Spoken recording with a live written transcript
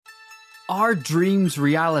Are dreams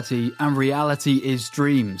reality and reality is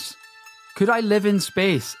dreams? Could I live in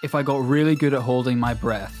space if I got really good at holding my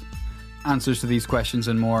breath? Answers to these questions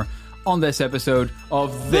and more on this episode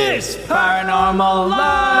of This Paranormal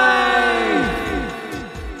Life!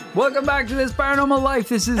 Welcome back to This Paranormal Life.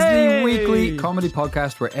 This is the weekly comedy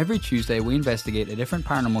podcast where every Tuesday we investigate a different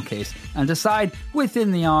paranormal case and decide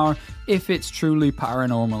within the hour if it's truly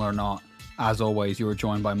paranormal or not. As always, you are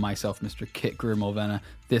joined by myself, Mr. Kit Grimalvena,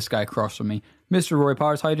 this guy across from me, Mr. Roy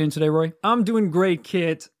Powers. How are you doing today, Roy? I'm doing great,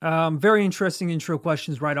 Kit. Very interesting intro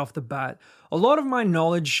questions right off the bat. A lot of my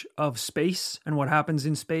knowledge of space and what happens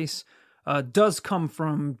in space does come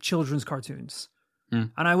from children's cartoons.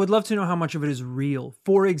 And I would love to know how much of it is real.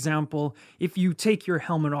 For example, if you take your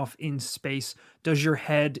helmet off in space, does your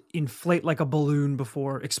head inflate like a balloon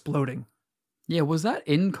before exploding? Yeah, was that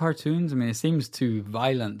in cartoons? I mean, it seems too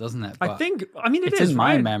violent, doesn't it? But it is in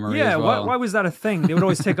my right? memory as well. Why was that a thing? They would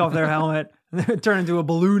always take off their helmet and then turn into a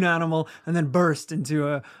balloon animal and then burst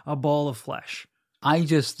into a ball of flesh. I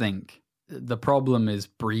just think the problem is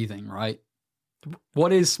breathing, right?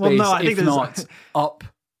 What is space if not up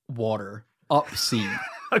water, up sea?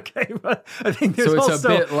 Okay, but I think there's it's a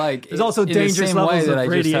bit like there's also dangerous levels of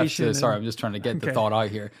radiation. Sorry, I'm just trying to get the thought out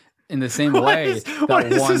here. In the same way what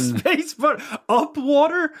is space but up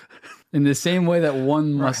water? In the same way that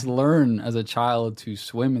one must learn as a child to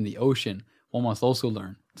swim in the ocean, one must also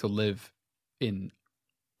learn to live in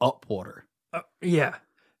up water. Yeah.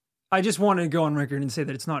 I just wanted to go on record and say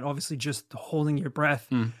that it's not obviously just holding your breath.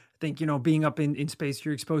 I think, being up in space,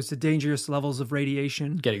 you're exposed to dangerous levels of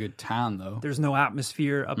radiation. Get a good tan, though. There's no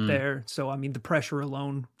atmosphere up there. So, I mean, the pressure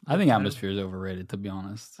alone. I think atmosphere is overrated, to be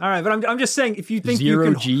honest. All right, but I'm just saying, if you think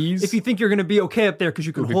Gs? if you think you're going to be okay up there because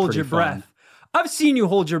you can hold your breath. I've seen you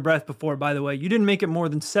hold your breath before, by the way. You didn't make it more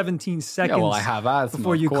than 17 seconds. Yeah, well, I have asthma,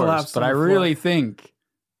 before you collapse. But I really think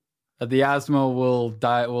that the asthma will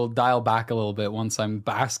dial back a little bit once I'm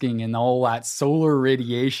basking in all that solar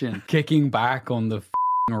radiation kicking back on the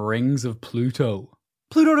rings of Pluto.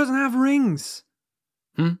 Pluto doesn't have rings.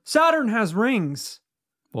 Saturn has rings.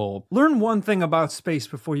 Well, learn one thing about space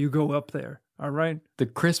before you go up there, all right? The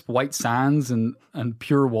crisp white sands and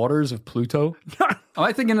pure waters of Pluto? Am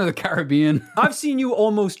I thinking of the Caribbean? I've seen you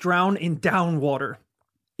almost drown in down water,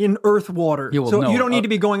 in earth water. Yeah, well, no, you don't need to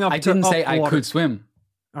be going up I didn't say up I water. could swim.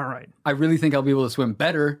 All right. I really think I'll be able to swim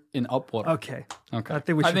better in up water. Okay. I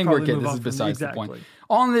think we're good. This is besides the point.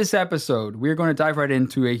 On this episode, we're going to dive right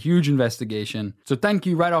into a huge investigation. So thank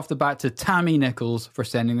you right off the bat to Tammy Nichols for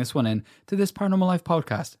sending this one in to this Paranormal Life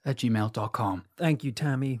podcast at gmail.com. Thank you,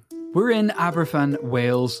 Tammy. We're in Aberfan,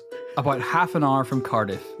 Wales, about half an hour from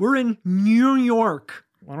Cardiff. We're in New York.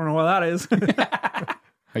 I don't know what that is.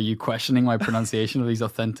 Are you questioning my pronunciation of these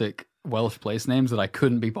authentic Welsh place names that I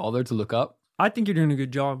couldn't be bothered to look up? I think you're doing a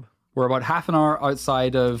good job. We're about half an hour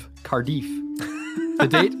outside of Cardiff. The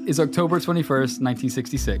date is October 21st,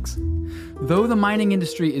 1966. Though the mining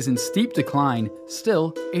industry is in steep decline,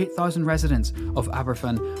 still 8,000 residents of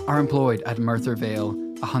Aberfan are employed at Merthyr Vale,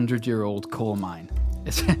 a 100-year-old coal mine.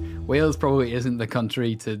 Wales probably isn't the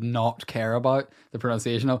country to not care about the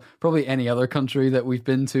pronunciation of. Probably any other country that we've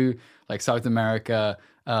been to, like South America,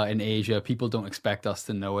 in Asia, people don't expect us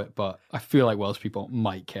to know it, but I feel like Welsh people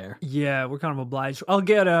might care. Yeah, we're kind of obliged. I'll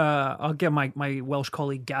get my Welsh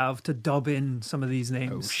colleague Gav to dub in some of these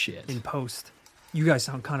names in post. You guys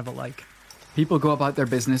sound kind of alike. People go about their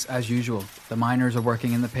business as usual. The miners are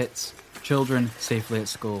working in the pits, children safely at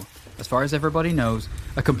school. As far as everybody knows,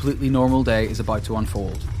 a completely normal day is about to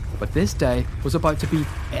unfold. But this day was about to be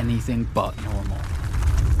anything but normal.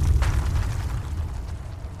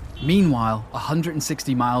 Meanwhile,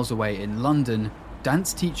 160 miles away in London,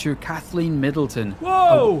 dance teacher Kathleen Middleton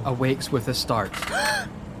awakes with a start.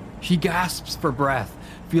 She gasps for breath,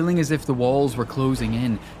 feeling as if the walls were closing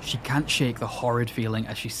in. She can't shake the horrid feeling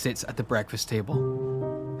as she sits at the breakfast table.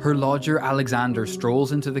 Her lodger Alexander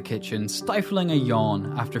strolls into the kitchen, stifling a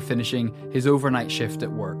yawn after finishing his overnight shift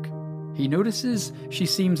at work. He notices she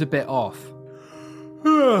seems a bit off.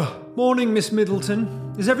 Morning, Miss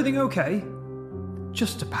Middleton. Is everything okay?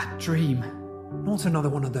 Just a bad dream. Not another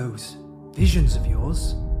one of those visions of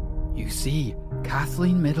yours. You see,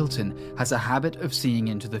 Kathleen Middleton has a habit of seeing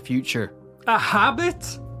into the future. A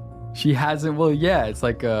habit? She hasn't. Well, yeah, it's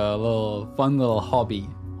like a fun little hobby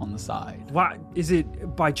on the side. What? Is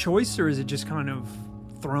it by choice or is it just kind of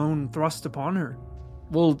thrust upon her?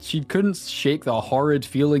 Well, she couldn't shake the horrid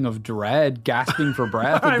feeling of dread, gasping for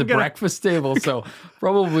breath at the breakfast table, so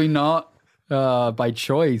probably not by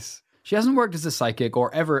choice. She hasn't worked as a psychic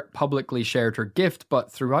or ever publicly shared her gift,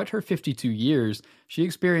 but throughout her 52 years, she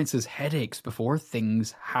experiences headaches before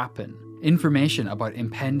things happen. Information about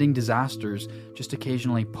impending disasters just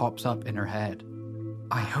occasionally pops up in her head.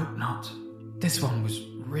 I hope not. This one was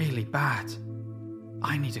really bad.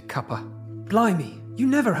 I need a cuppa. Blimey, you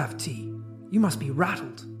never have tea. You must be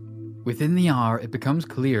rattled. Within the hour, it becomes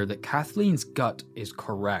clear that Kathleen's gut is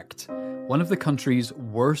correct. One of the country's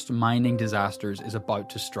worst mining disasters is about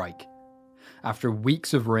to strike. After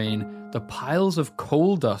weeks of rain, the piles of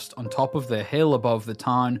coal dust on top of the hill above the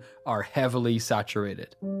town are heavily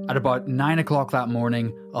saturated. At about 9 o'clock that morning,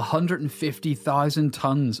 150,000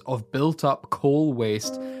 tons of built-up coal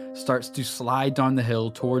waste starts to slide down the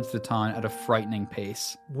hill towards the town at a frightening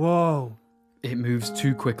pace. Whoa. It moves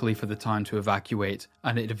too quickly for the town to evacuate,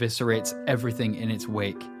 and it eviscerates everything in its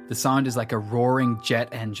wake. The sound is like a roaring jet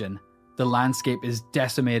engine. The landscape is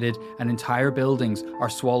decimated, and entire buildings are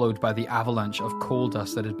swallowed by the avalanche of coal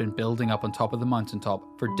dust that had been building up on top of the mountaintop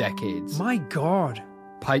for decades. My God.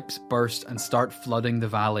 Pipes burst and start flooding the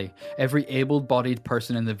valley. Every able-bodied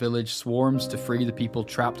person in the village swarms to free the people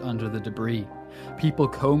trapped under the debris. People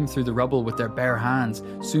comb through the rubble with their bare hands.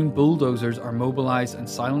 Soon bulldozers are mobilized and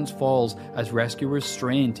silence falls as rescuers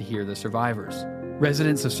strain to hear the survivors.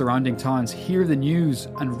 Residents of surrounding towns hear the news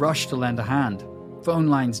and rush to lend a hand. Phone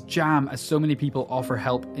lines jam as so many people offer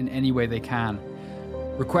help in any way they can.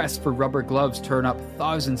 Requests for rubber gloves turn up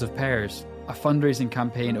thousands of pairs. A fundraising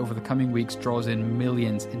campaign over the coming weeks draws in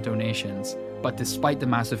millions in donations. But despite the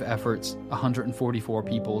massive efforts, 144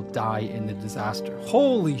 people die in the disaster.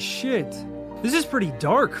 Holy shit. This is pretty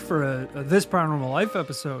dark for a This Paranormal Life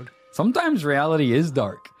episode. Sometimes reality is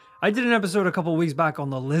dark. I did an episode a couple weeks back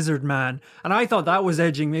on the Lizard Man, and I thought that was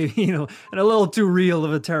edging maybe, in a little too real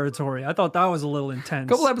of a territory. I thought that was a little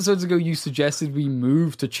intense. A couple episodes ago, you suggested we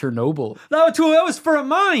move to Chernobyl. That was for a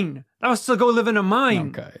mine. That was to go live in a mine.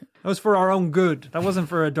 Okay. That was for our own good. That wasn't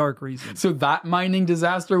for a dark reason. So that mining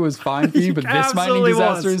disaster was fine for you, but this mining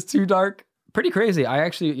disaster is too dark? Pretty crazy. I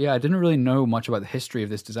didn't really know much about the history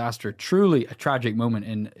of this disaster. Truly a tragic moment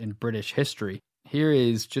in British history. Here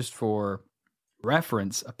is, just for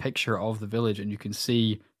reference, a picture of the village, and you can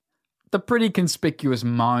see the pretty conspicuous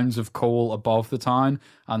mounds of coal above the town,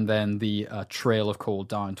 and then the trail of coal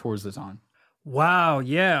down towards the town. Wow,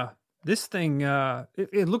 yeah. This thing,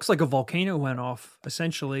 it looks like a volcano went off,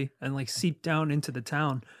 essentially, and like seeped down into the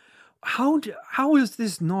town. How is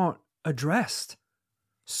this not addressed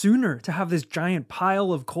sooner, to have this giant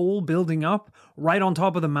pile of coal building up right on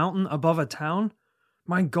top of the mountain above a town?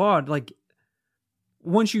 My God, like,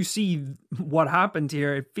 once you see what happened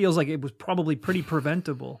here, it feels like it was probably pretty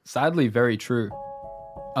preventable. Sadly, very true.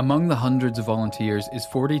 Among the hundreds of volunteers is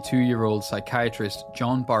 42-year-old psychiatrist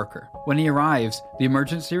John Barker. When he arrives, the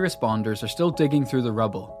emergency responders are still digging through the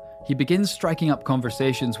rubble. He begins striking up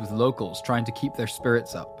conversations with locals, trying to keep their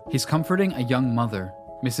spirits up. He's comforting a young mother,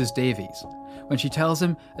 Mrs. Davies, when she tells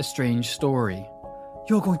him a strange story.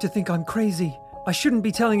 You're going to think I'm crazy. I shouldn't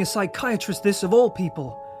be telling a psychiatrist this of all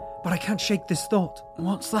people. But I can't shake this thought.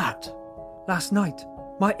 What's that? Last night,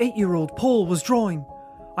 my 8-year-old Paul was drawing.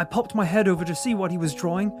 I popped my head over to see what he was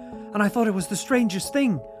drawing, and I thought it was the strangest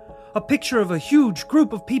thing. A picture of a huge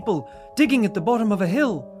group of people digging at the bottom of a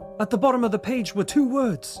hill. At the bottom of the page were 2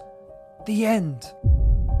 words. The end.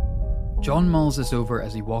 John mulls this over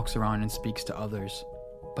as he walks around and speaks to others,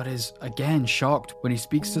 but is again shocked when he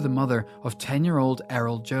speaks to the mother of 10-year-old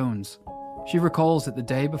Errol Jones. She recalls that the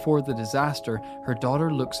day before the disaster, her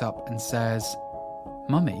daughter looks up and says,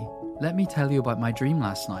 "Mummy, let me tell you about my dream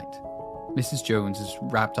last night." Mrs. Jones is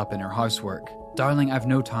wrapped up in her housework. "Darling, I've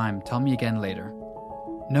no time. Tell me again later."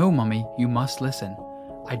 "No, Mummy, you must listen.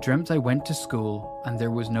 I dreamt I went to school and there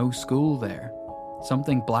was no school there.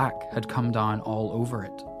 Something black had come down all over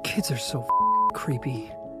it." Kids are so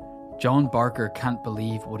creepy. John Barker can't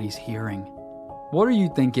believe what he's hearing. What are you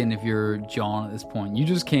thinking if you're John at this point? You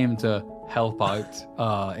just came to help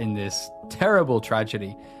out in this terrible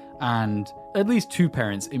tragedy, and at least 2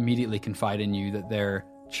 parents immediately confide in you that their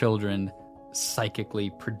children psychically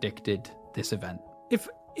predicted this event.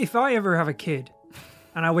 If I ever have a kid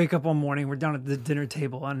and I wake up one morning, we're down at the dinner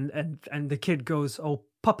table, and the kid goes, "Oh,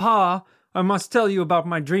 Papa, I must tell you about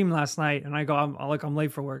my dream last night." And I go, I'm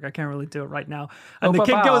late for work. I can't really do it right now. And the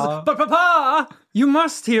kid goes, "But Papa, you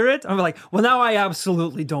must hear it." I'm like, well, now I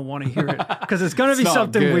absolutely don't want to hear it, because it's going to be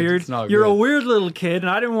something good. weird. You're a weird little kid, and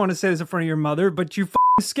I didn't want to say this in front of your mother, but you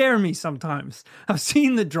scare me sometimes. I've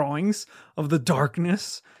seen the drawings of the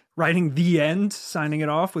darkness, writing "the end," signing it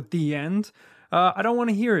off with "the end." I don't want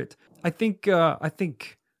to hear it. I think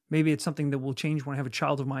maybe it's something that will change when I have a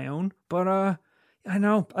child of my own. But I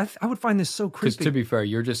know. I would find this so Because creepy. to be fair,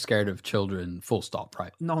 you're just scared of children, full stop,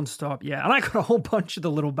 right? Non-stop, yeah. And I got a whole bunch of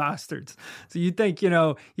the little bastards. So you think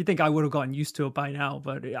I would have gotten used to it by now,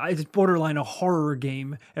 but it's borderline a horror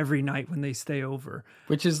game every night when they stay over.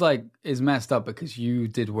 Which is messed up because you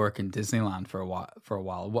did work in Disneyland for a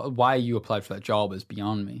while. Why you applied for that job is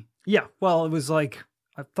beyond me. Yeah, well, it was like,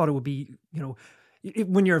 I thought it would be,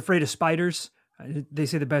 when you're afraid of spiders, they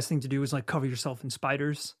say the best thing to do is like cover yourself in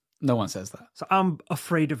spiders. No one says that. So I'm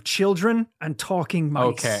afraid of children and talking mice.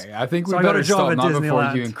 Okay, I think we I got a better job stop at now before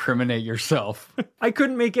Disneyland. you incriminate yourself. I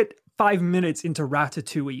couldn't make it 5 minutes into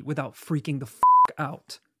Ratatouille without freaking the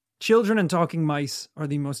out. Children and talking mice are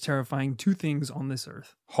the most terrifying two things on this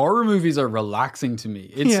earth. Horror movies are relaxing to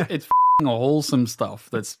me. It's f***ing wholesome stuff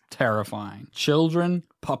that's terrifying. Children,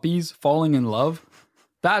 puppies, falling in love.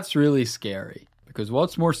 That's really scary. Because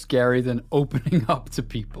what's more scary than opening up to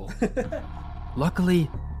people? Luckily,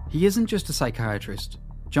 he isn't just a psychiatrist.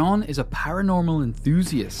 John is a paranormal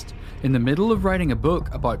enthusiast in the middle of writing a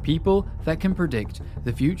book about people that can predict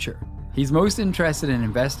the future. He's most interested in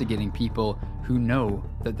investigating people who know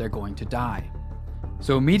that they're going to die.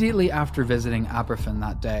 So immediately after visiting Aberfan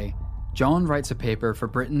that day, John writes a paper for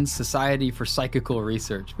Britain's Society for Psychical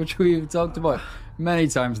Research, which we've talked about many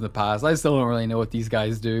times in the past. I still don't really know what these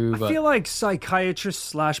guys do. But... I feel like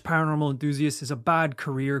psychiatrist / paranormal enthusiast is a bad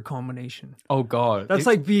career combination. Oh, God. That's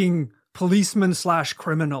like being policeman /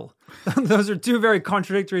 criminal. Those are two very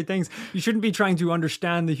contradictory things. You shouldn't be trying to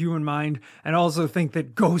understand the human mind and also think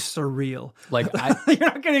that ghosts are real. Like You're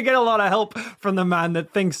not going to get a lot of help from the man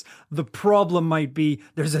that thinks the problem might be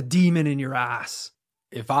there's a demon in your ass.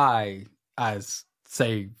 If I, as,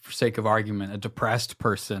 say, for sake of argument, a depressed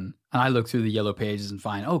person, and I look through the yellow pages and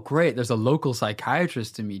find, oh, great, there's a local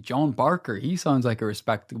psychiatrist to me, John Barker. He sounds like a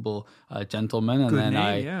respectable gentleman. And Good then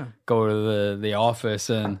name, go to the office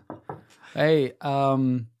and, hey,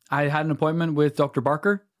 I had an appointment with Dr.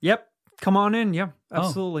 Barker. Yep. Come on in. Yeah,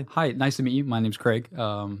 absolutely. Oh, hi, nice to meet you. My name's Craig.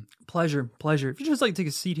 Pleasure. If you just like to take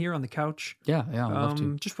a seat here on the couch. Yeah, I'd love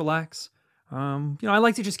to. Just relax. I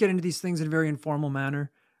like to just get into these things in a very informal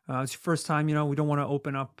manner. It's your first time, we don't want to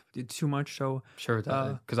open up too much. So sure,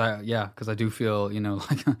 because I do feel,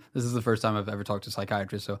 like this is the first time I've ever talked to a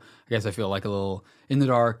psychiatrist. So I guess I feel like a little in the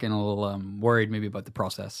dark and a little worried maybe about the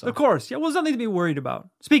process. So. Of course, yeah. Well, there's nothing to be worried about.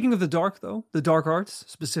 Speaking of the dark, though, the dark arts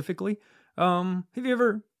specifically, have you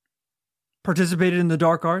ever participated in the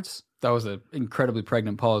dark arts? That was an incredibly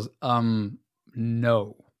pregnant pause.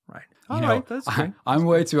 No. Right. All right, that's great. I'm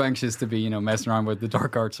way too anxious to be, messing around with the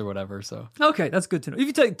dark arts or whatever. So okay, that's good to know. If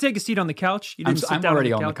you take a seat on the couch, you didn't sit down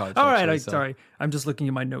already on the couch. All right, actually, sorry. I'm just looking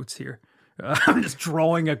at my notes here. I'm just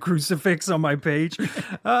drawing a crucifix on my page.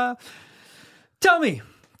 Tell me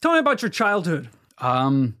about your childhood.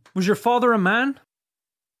 Was your father a man?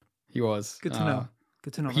 He was. Good to know.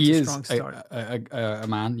 Good to know. That's He a is strong start. a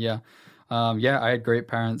man. Yeah. I had great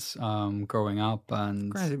parents growing up,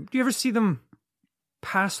 and Granted, do you ever see them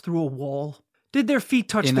pass through a wall? Did their feet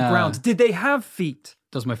touch the ground? Did they have feet?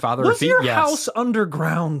 Does my father Was have feet? your Yes. house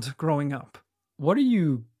underground growing up? What are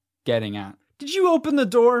you getting at? Did you open the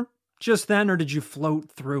door just then, or did you float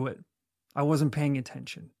through it? I wasn't paying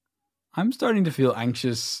attention. I'm starting to feel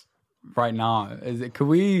anxious right now. Could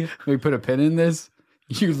we put a pin in this?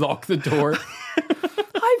 You lock the door.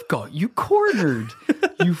 I've got you cornered.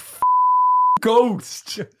 You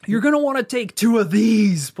ghost. You're going to want to take 2 of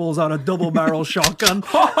these. Pulls out a double barrel shotgun.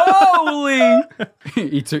 Holy!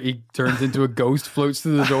 he turns into a ghost, floats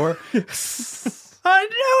through the door. I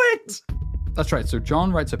knew it! That's right. So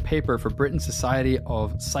John writes a paper for Britain's Society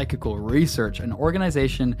of Psychical Research, an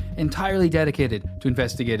organization entirely dedicated to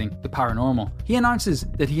investigating the paranormal. He announces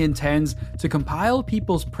that he intends to compile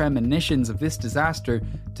people's premonitions of this disaster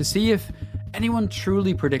to see if anyone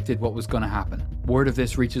truly predicted what was going to happen. Word of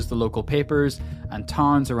this reaches the local papers and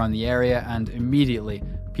towns around the area, and immediately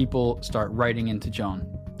people start writing into John.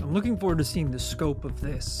 I'm looking forward to seeing the scope of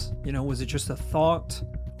this. Was it just a thought?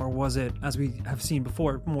 Or was it, as we have seen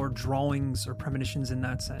before, more drawings or premonitions in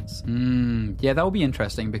that sense? Yeah, that would be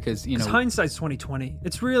interesting because, hindsight's 2020.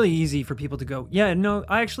 It's really easy for people to go, yeah, no,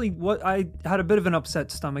 I had a bit of an upset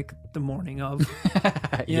stomach the morning of.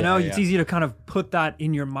 It's easy to kind of put that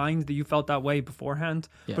in your mind that you felt that way beforehand.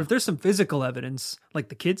 Yeah. But if there's some physical evidence, like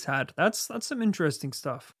the kids had, that's some interesting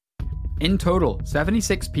stuff. In total,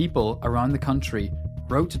 76 people around the country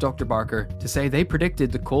wrote to Dr. Barker to say they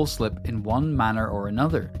predicted the coal slip in one manner or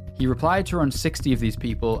another. He replied to around 60 of these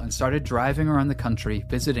people and started driving around the country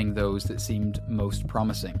visiting those that seemed most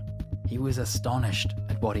promising. He was astonished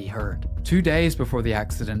at what he heard. 2 days before the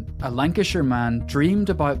accident, a Lancashire man dreamed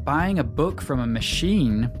about buying a book from a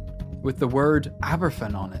machine with the word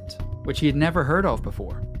Aberfan on it. which he had never heard of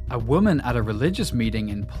before. A woman at a religious meeting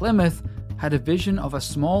in Plymouth had a vision of a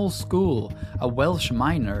small school, a Welsh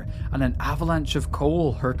miner, and an avalanche of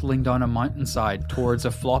coal hurtling down a mountainside towards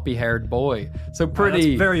a floppy-haired boy. So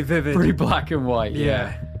pretty... That's very vivid. Pretty black and white,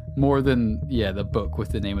 Yeah. More than, the book with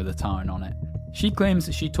the name of the town on it. She claims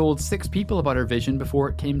that she told 6 people about her vision before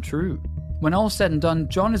it came true. When all said and done,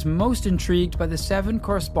 John is most intrigued by the 7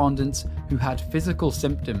 correspondents who had physical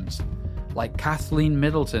symptoms, like Kathleen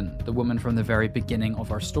Middleton, the woman from the very beginning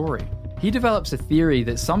of our story. He develops a theory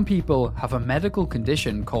that some people have a medical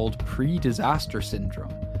condition called pre-disaster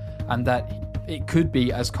syndrome, and that it could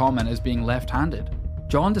be as common as being left-handed.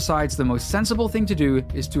 John decides the most sensible thing to do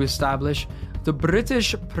is to establish the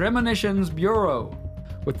British Premonitions Bureau,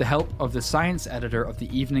 with the help of the science editor of the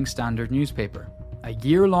Evening Standard newspaper. A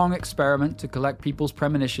year-long experiment to collect people's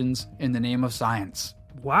premonitions in the name of science.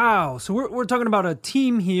 Wow. So we're talking about a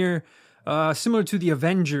team here similar to the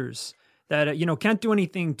Avengers that, can't do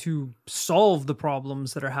anything to solve the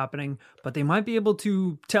problems that are happening, but they might be able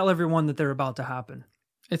to tell everyone that they're about to happen.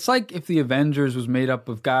 It's like if the Avengers was made up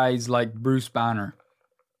of guys like Bruce Banner,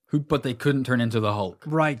 but they couldn't turn into the Hulk.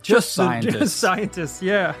 Right. Just scientists. Just scientists,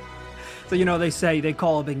 yeah. So, they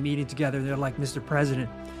call a big meeting together. They're like, Mr. President,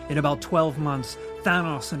 in about 12 months,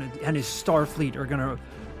 Thanos and his Starfleet are going to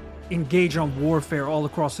engage on warfare all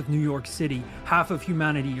across of New York City. Half of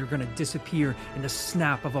humanity are going to disappear in the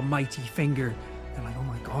snap of a mighty finger. They're like, oh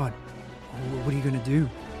my God, what are you going to do?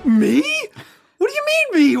 Me? What do you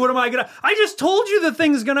mean me? What am I going to... I just told you the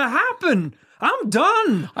thing's going to happen. I'm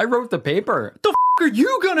done. I wrote the paper. What the are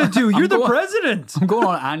you going to do? You're the president. I'm going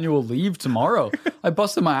on annual leave tomorrow. I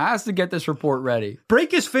busted my ass to get this report ready.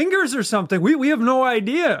 Break his fingers or something. We have no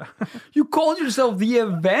idea. You called yourself the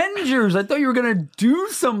Avengers. I thought you were going to do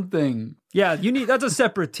something. Yeah, that's a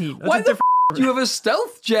separate team. That's Why the do you have a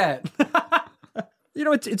stealth jet?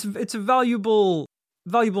 It's valuable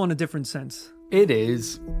in a different sense. It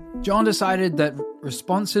is. John decided that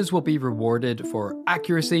responses will be rewarded for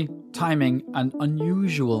accuracy, timing, and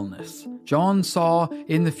unusualness. John saw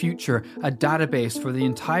in the future a database for the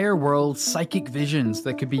entire world's psychic visions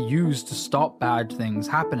that could be used to stop bad things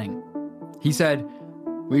happening. He said,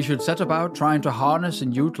 "We should set about trying to harness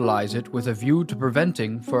and utilize it with a view to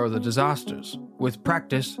preventing further disasters. With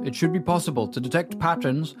practice, it should be possible to detect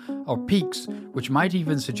patterns or peaks which might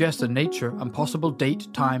even suggest the nature and possible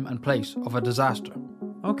date, time, and place of a disaster."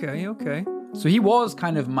 Okay. So he was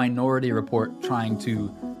kind of Minority Report trying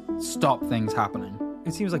to stop things happening.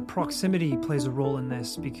 It seems like proximity plays a role in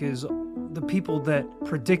this because the people that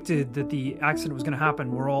predicted that the accident was going to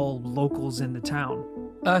happen were all locals in the town.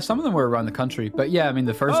 Some of them were around the country, but yeah, I mean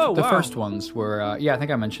the first wow. first ones were I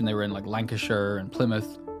think I mentioned they were in like Lancashire and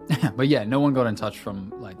Plymouth. But yeah, no one got in touch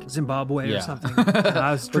from like Zimbabwe or something.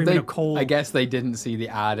 I was dreaming of coal. I guess they didn't see the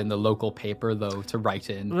ad in the local paper though to write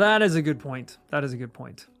in. That is a good point.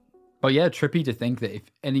 But yeah, trippy to think that if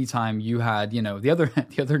any time you had, the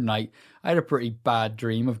other night, I had a pretty bad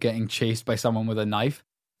dream of getting chased by someone with a knife.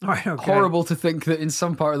 Right, okay. Horrible to think that in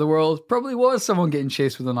some part of the world probably was someone getting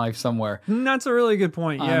chased with a knife somewhere. That's a really good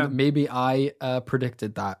point. Yeah, and maybe I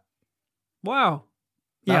predicted that. Wow,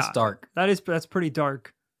 that's dark. That's pretty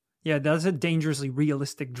dark. Yeah, that's a dangerously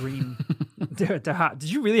realistic dream to have.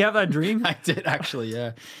 Did you really have that dream? I did actually.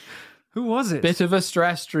 Yeah. Who was it? Bit of a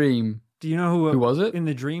stress dream. Do you know who was it? In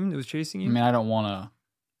the dream that was chasing you? I mean, I don't want to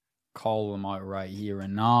call them out right here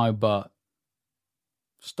and now, but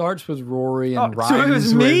starts with Rory and rhymes so it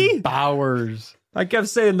was me? with Bowers. I kept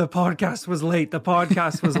saying the podcast was late.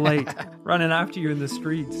 Running after you in the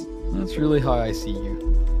streets. That's really how I see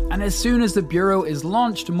you. And as soon as the Bureau is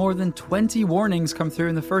launched, more than 20 warnings come through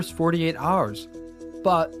in the first 48 hours.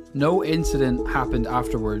 But no incident happened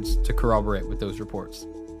afterwards to corroborate with those reports.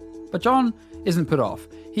 But John isn't put off.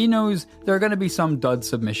 He knows there are going to be some dud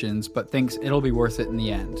submissions, but thinks it'll be worth it in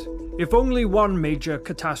the end. If only one major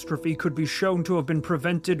catastrophe could be shown to have been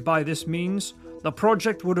prevented by this means, the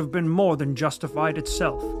project would have been more than justified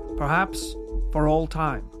itself, perhaps for all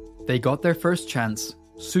time. They got their first chance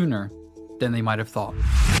sooner than they might have thought.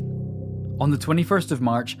 On the 21st of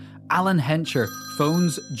March, Alan Hencher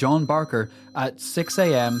phones John Barker at 6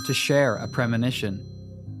 a.m. to share a premonition.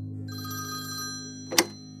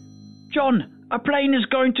 John, a plane is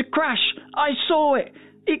going to crash. I saw it.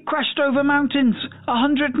 It crashed over mountains.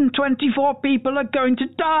 124 people are going to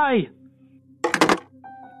die.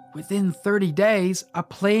 Within 30 days, a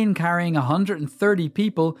plane carrying 130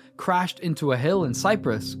 people crashed into a hill in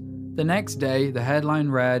Cyprus. The next day, the headline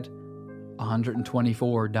read,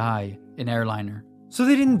 124 die in airliner. So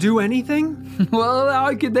they didn't do anything? Well,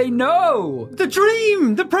 how could they know? The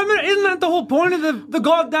dream! Isn't that the whole point of the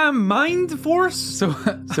goddamn mind force?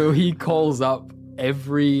 So he calls up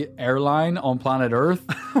every airline on planet Earth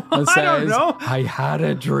and says, I don't know. I had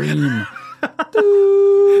a dream.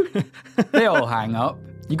 Dude. They all hang up.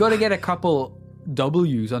 You got to get a couple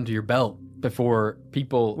W's under your belt before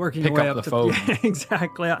people Working pick your way up up the to phone. Yeah,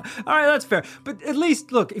 exactly. All right, that's fair. But at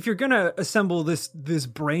least, look, if you're going to assemble this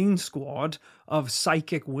brain squad of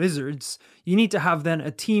psychic wizards, you need to have then a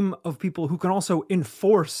team of people who can also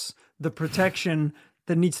enforce the protection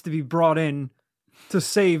that needs to be brought in to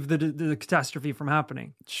save the catastrophe from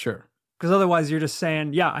happening. Sure. Because otherwise you're just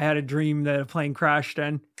saying, yeah, I had a dream that a plane crashed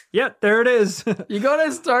and yeah, there it is. You got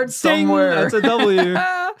to start Ding, somewhere. that's a W.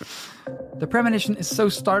 The premonition is so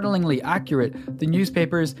startlingly accurate, the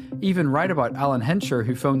newspapers even write about Alan Hensher,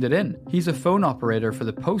 who phoned it in. He's a phone operator for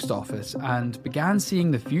the post office and began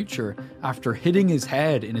seeing the future after hitting his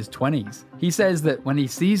head in his 20s. He says that when he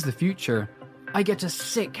sees the future, I get a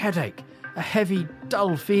sick headache, a heavy,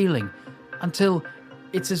 dull feeling, until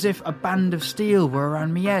it's as if a band of steel were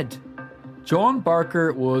around me head. John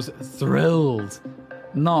Barker was thrilled.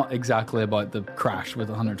 Not exactly about the crash with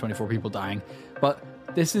 124 people dying, but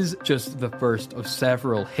this is just the first of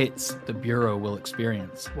several hits the Bureau will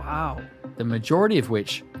experience. Wow. The majority of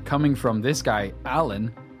which coming from this guy,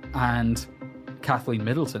 Alan, and Kathleen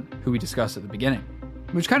Middleton, who we discussed at the beginning.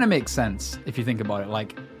 Which kind of makes sense if you think about it.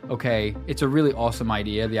 Like, okay, it's a really awesome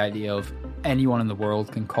idea, the idea of anyone in the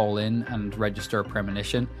world can call in and register a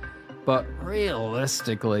premonition. But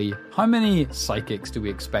realistically, how many psychics do we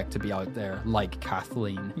expect to be out there like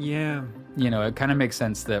Kathleen? Yeah. You know, it kind of makes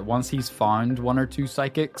sense that once he's found one or two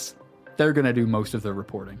psychics, they're going to do most of the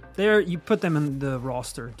reporting. You put them in the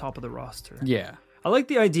roster, top of the roster. Yeah. I like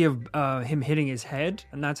the idea of him hitting his head,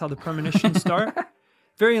 and that's how the premonitions start.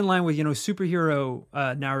 Very in line with, superhero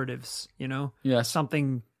narratives, Yes.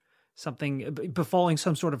 Something befalling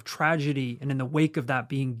some sort of tragedy, and in the wake of that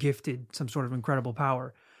being gifted some sort of incredible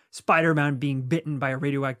power. Spider-Man being bitten by a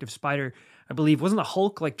radioactive spider, I believe. Wasn't the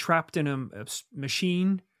Hulk trapped in a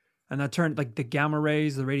machine, and that turned the gamma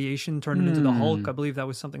rays, the radiation turned him into the Hulk? I believe that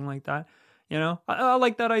was something like that. I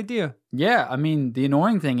like that idea. Yeah, I mean, the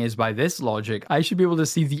annoying thing is, by this logic, I should be able to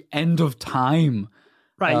see the end of time.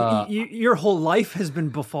 Right, your whole life has been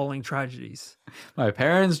befalling tragedies. My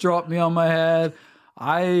parents dropped me on my head.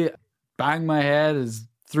 I bang my head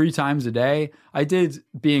 3 times a day.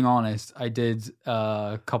 Being honest, I did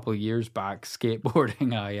a couple of years back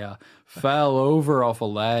skateboarding. I fell over off a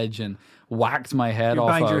ledge and whacked my head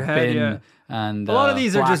off a bin. And a lot of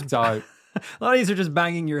these are just out. A lot of these are just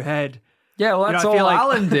banging your head. Yeah, well, that's all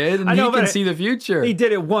Alan did, and he can see the future. He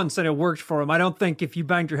did it once, and it worked for him. I don't think if you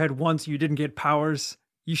banged your head once and you didn't get powers,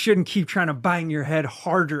 you shouldn't keep trying to bang your head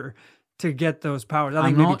harder to get those powers. I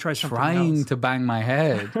think maybe try something else. I'm not trying to bang my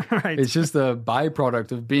head. Right. It's just a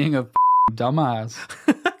byproduct of being a dumbass.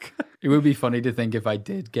 It would be funny to think if I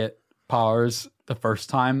did get powers the first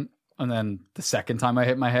time, and then the second time I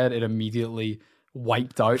hit my head, it immediately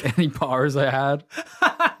wiped out any powers I had.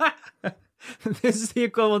 This is the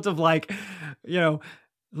equivalent of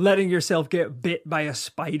letting yourself get bit by a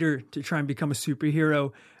spider to try and become a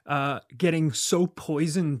superhero. Getting so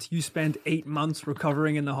poisoned, you spend 8 months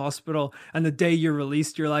recovering in the hospital, and the day you're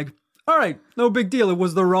released, you're like, all right, no big deal. It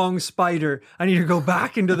was the wrong spider. I need to go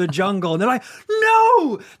back into the jungle. And they're like,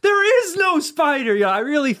 no, there is no spider. Yeah, I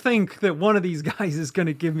really think that one of these guys is going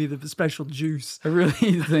to give me the special juice. I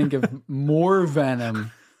really think if more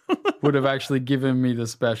venom would have actually given me the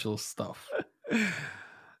special stuff.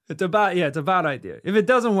 It's a bad idea. If it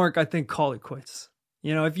doesn't work, I think call it quits.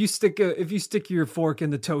 If you stick your fork in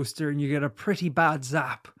the toaster and you get a pretty bad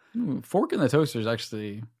zap. Fork in the toaster is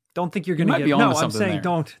actually... Don't think you're going to get... No, I'm saying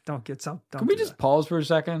don't get some... Can we just pause for a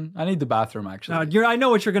second? I need the bathroom, actually. I know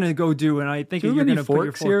what you're going to go do, and I think you're going to put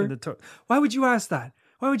your fork in the toaster. Why would you ask that?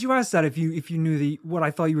 Why would you ask that if you knew what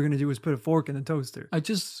I thought you were going to do was put a fork in the toaster?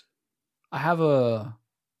 I have a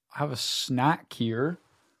snack here,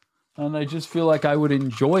 and I just feel like I would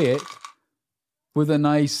enjoy it with a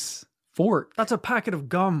nice fork. That's a packet of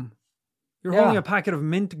gum. You're holding a packet of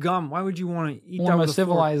mint gum. Why would you want to eat that with a fork? I'm a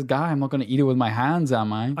civilized guy. I'm not going to eat it with my hands,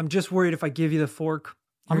 am I? I'm just worried if I give you the fork.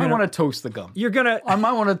 I might want to toast the gum. I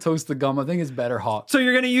might want to toast the gum. I think it's better hot. So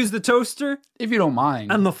you're going to use the toaster? If you don't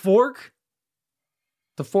mind. And the fork?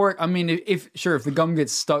 The fork, I mean, if the gum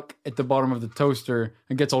gets stuck at the bottom of the toaster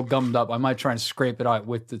and gets all gummed up, I might try and scrape it out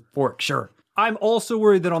with the fork, sure. I'm also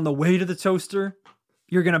worried that on the way to the toaster,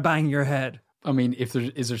 you're going to bang your head. I mean,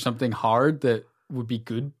 is there something hard that would be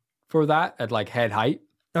good for that at head height?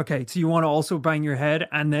 Okay, so you want to also bang your head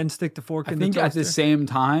and then stick the fork in the toaster? I think at the same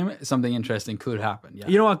time, something interesting could happen. Yeah.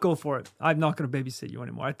 You know what? Go for it. I'm not going to babysit you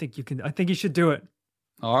anymore. I think you can. I think you should do it.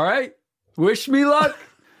 All right. Wish me luck.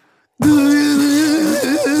 You're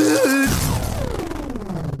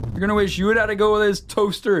going to wish you would have to go with this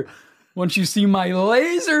toaster once you see my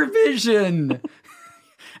laser vision.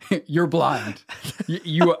 You're blind.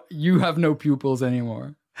 You have no pupils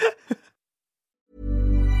anymore.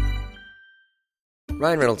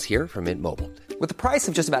 Ryan Reynolds here from Mint Mobile. With the price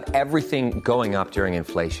of just about everything going up during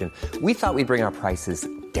inflation, we thought we'd bring our prices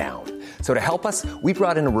down. So to help us, we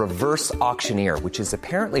brought in a reverse auctioneer, which is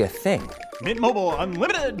apparently a thing. Mint Mobile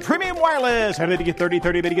Unlimited Premium Wireless. How to get 30,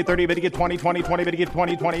 30, bit to get 30, bit to get 20, 20, 20, bit to get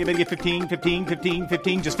 20, 20, bit to get 15, 15, 15,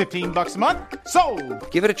 15, just $15 a month? Sold!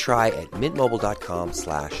 Give it a try at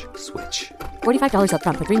mintmobile.com/switch. $45 up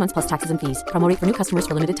front for 3 months plus taxes and fees. Promo rate for new customers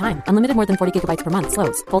for limited time. Unlimited more than 40 gigabytes per month.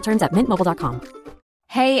 Slows full terms at mintmobile.com.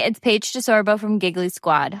 Hey, it's Paige DeSorbo from Giggly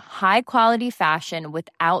Squad. High quality fashion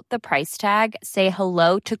without the price tag. Say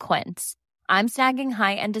hello to Quince. I'm snagging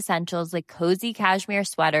high-end essentials like cozy cashmere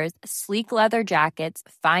sweaters, sleek leather jackets,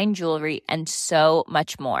 fine jewelry, and so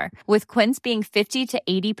much more. With Quince being 50 to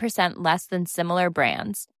 80% less than similar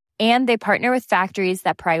brands. And they partner with factories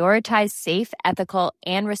that prioritize safe, ethical,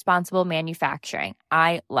 and responsible manufacturing.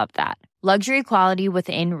 I love that. Luxury quality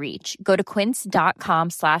within reach. Go to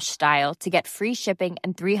quince.com/style to get free shipping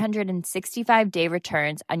and 365-day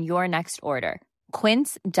returns on your next order.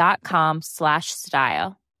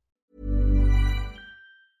 Quince.com/style.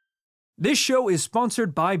 This show is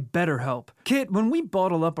sponsored by BetterHelp. Kit, when we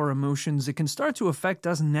bottle up our emotions, it can start to affect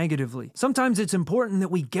us negatively. Sometimes it's important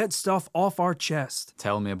that we get stuff off our chest.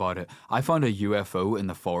 Tell me about it. I found a UFO in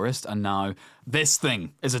the forest, and now this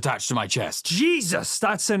thing is attached to my chest. Jesus,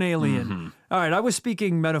 that's an alien. All right, I was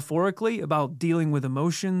speaking metaphorically about dealing with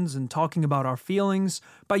emotions and talking about our feelings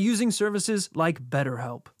by using services like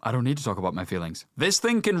BetterHelp. I don't need to talk about my feelings. This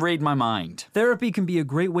thing can read my mind. Therapy can be a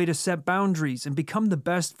great way to set boundaries and become the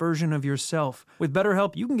best version of yourself. With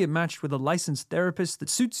BetterHelp, you can get matched with a licensed therapist that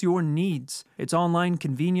suits your needs. It's online,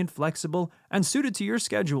 convenient, flexible, and suited to your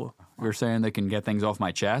schedule. We're saying they can get things off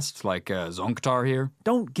my chest, like Zonktar here.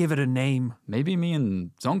 Don't give it a name. Maybe me and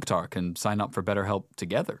Zonktar can sign up for BetterHelp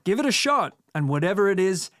together. Give it a shot, and whatever it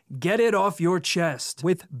is, get it off your chest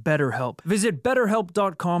with BetterHelp. Visit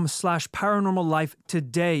BetterHelp.com/paranormallife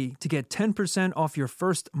today to get 10% off your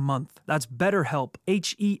first month. That's BetterHelp,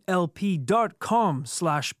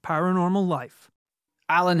 HELP.com/paranormallife.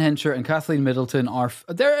 Alan Hencher and Kathleen Middleton are...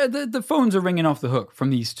 The phones are ringing off the hook from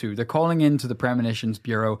these two. They're calling into the Premonitions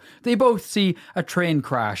Bureau. They both see a train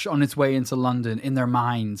crash on its way into London in their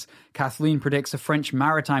minds. Kathleen predicts a French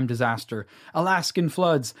maritime disaster, Alaskan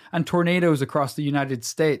floods, and tornadoes across the United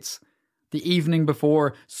States. The evening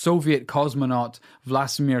before Soviet cosmonaut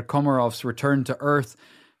Vladimir Komarov's return to Earth,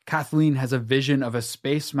 Kathleen has a vision of a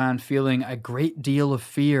spaceman feeling a great deal of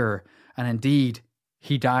fear. And indeed,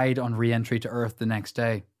 he died on re-entry to Earth the next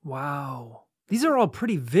day. Wow. These are all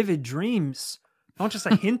pretty vivid dreams. Not just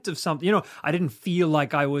a hint of something. You know, I didn't feel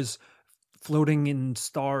like I was floating in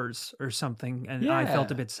stars or something, and I felt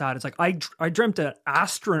a bit sad. It's like I dreamt a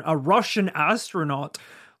Russian astronaut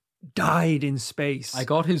died in space. I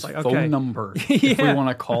got his phone number, if we want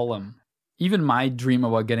to call him. Even my dream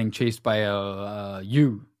about getting chased by a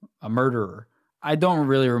murderer, I don't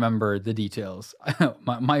really remember the details.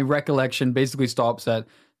 my recollection basically stops at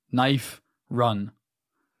knife, run.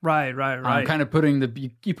 Right. I'm kind of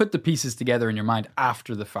putting you put the pieces together in your mind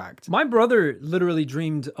after the fact. My brother literally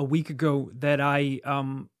dreamed a week ago that I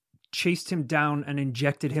chased him down and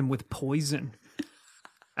injected him with poison.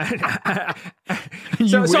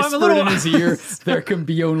 You whispered in his ear, there can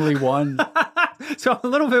be only one. So I'm a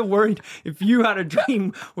little bit worried if you had a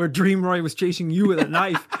dream where Dream Roy was chasing you with a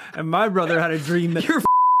knife and my brother had a dream that... You're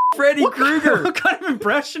Freddy Krueger. What kind of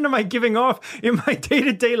impression am I giving off in my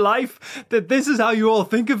day-to-day life that this is how you all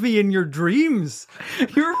think of me in your dreams?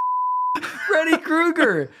 You're Freddy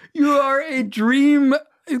Krueger. You are a dream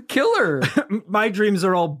killer. My dreams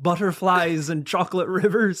are all butterflies and chocolate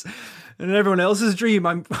rivers, and everyone else's dream,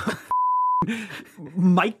 I'm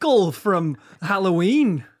Michael from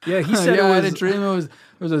Halloween. Yeah, he said I had a dream it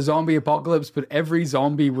was a zombie apocalypse, but every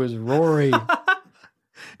zombie was Rory.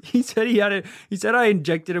 He said I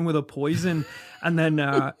injected him with a poison, and then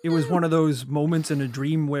it was one of those moments in a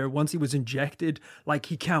dream where once he was injected, like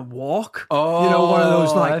he can't walk. Oh, you know, one of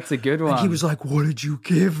those like that's a good one. And he was like, "What did you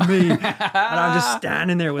give me?" And I'm just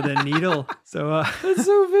standing there with a needle. So that's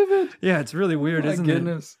so vivid. Yeah, it's really weird, isn't it? My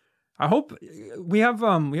goodness. I hope we have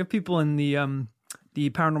people in the the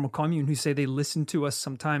Paranormal Commune, who say they listen to us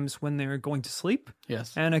sometimes when they're going to sleep.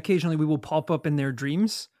 Yes. And occasionally we will pop up in their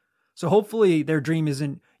dreams. So hopefully their dream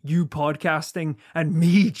isn't you podcasting and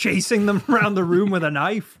me chasing them around the room with a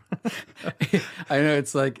knife. I know,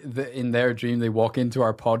 it's like in their dream, they walk into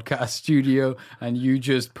our podcast studio and you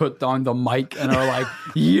just put down the mic and are like,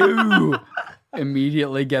 you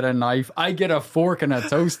immediately get a knife. I get a fork and a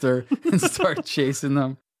toaster and start chasing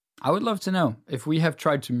them. I would love to know if we have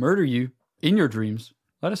tried to murder you in your dreams.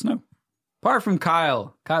 Let us know. Apart from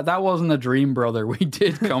Kyle, that wasn't a dream, brother. We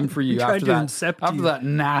did come for you after that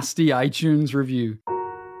nasty iTunes review.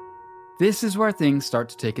 This is where things start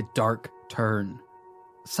to take a dark turn.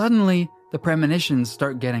 Suddenly, the premonitions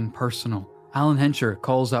start getting personal. Alan Hencher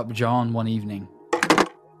calls up John one evening.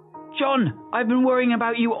 John, I've been worrying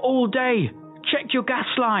about you all day. Check your gas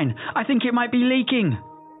line. I think it might be leaking.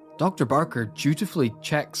 Dr. Barker dutifully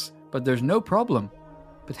checks, but there's no problem.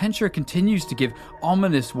 But Hencher continues to give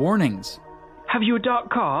ominous warnings. Have you a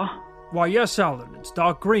dark car? Why, yes, Alan. It's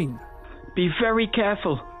dark green. Be very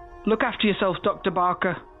careful. Look after yourself, Dr.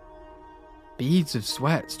 Barker. Beads of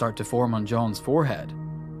sweat start to form on John's forehead.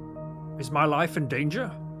 Is my life in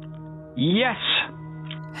danger? Yes.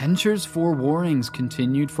 Hencher's forewarnings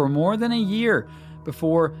continued for more than a year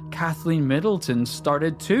before Kathleen Middleton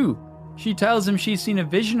started too. She tells him she's seen a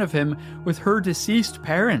vision of him with her deceased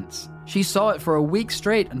parents. She saw it for a week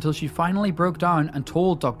straight until she finally broke down and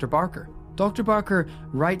told Dr. Barker. Dr. Barker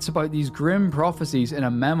writes about these grim prophecies in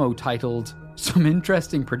a memo titled Some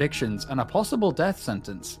Interesting Predictions and a Possible Death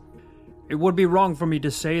Sentence. It would be wrong for me to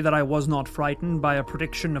say that I was not frightened by a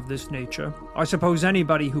prediction of this nature. I suppose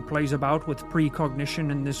anybody who plays about with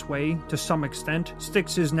precognition in this way, to some extent,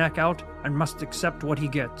 sticks his neck out and must accept what he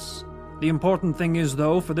gets. The important thing is,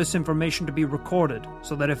 though, for this information to be recorded,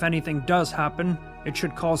 so that if anything does happen, it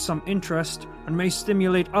should cause some interest and may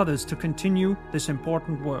stimulate others to continue this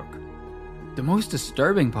important work. The most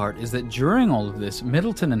disturbing part is that during all of this,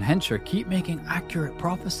 Middleton and Hencher keep making accurate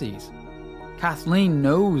prophecies. Kathleen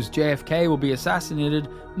knows JFK will be assassinated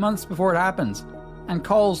months before it happens, and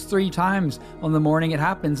calls 3 times on the morning it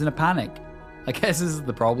happens in a panic. I guess this is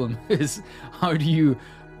the problem, is how do you,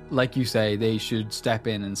 like you say, they should step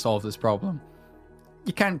in and solve this problem.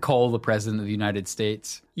 You can't call the President of the United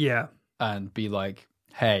States and be like,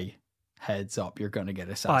 hey, heads up, you're going to get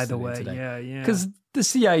assassinated by the way, today. yeah. Because the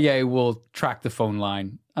CIA will track the phone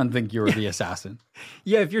line and think you're the assassin.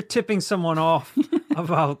 Yeah, if you're tipping someone off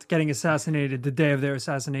about getting assassinated the day of their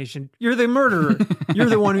assassination, you're the murderer. You're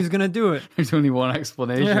the one who's going to do it. There's only one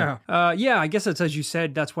explanation. Yeah, I guess it's as you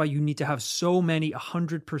said, that's why you need to have so many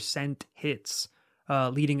 100% hits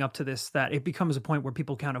leading up to this that it becomes a point where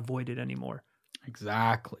people can't avoid it anymore.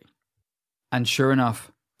 Exactly. And sure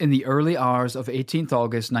enough, in the early hours of 18th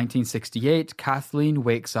August 1968, Kathleen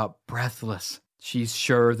wakes up breathless. She's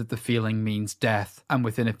sure that the feeling means death, and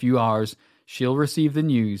within a few hours, she'll receive the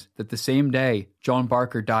news that the same day, John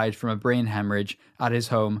Barker died from a brain hemorrhage at his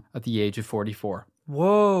home at the age of 44.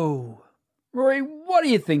 Whoa. Rory, what do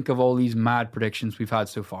you think of all these mad predictions we've had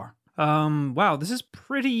so far? Wow, this is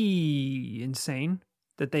pretty insane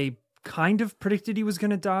that they kind of predicted he was going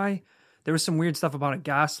to die. There was some weird stuff about a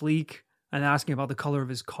gas leak and asking about the color of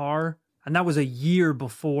his car. And that was a year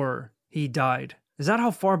before he died. Is that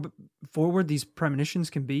how far forward these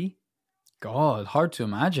premonitions can be? God, hard to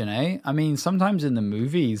imagine, eh? I mean, sometimes in the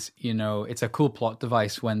movies, you know, it's a cool plot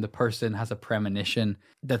device when the person has a premonition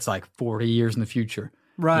that's like 40 years in the future.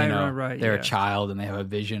 Right, you know, right. They're a child and they have a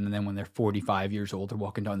vision, and then when they're 45 years old, they're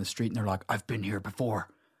walking down the street and they're like, I've been here before.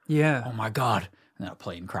 Yeah. Oh my God. And then a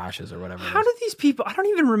plane crashes or whatever. How do these people, I don't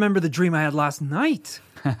even remember the dream I had last night.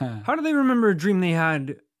 How do they remember a dream they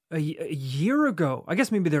had a year ago? I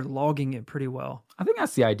guess maybe they're logging it pretty well. I think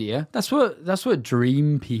that's the idea. That's what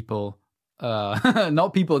dream people,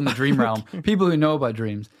 not people in the dream realm, people who know about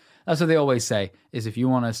dreams. That's what they always say, is if you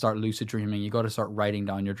want to start lucid dreaming, you got to start writing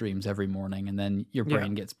down your dreams every morning, and then your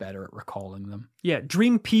brain gets better at recalling them. Yeah,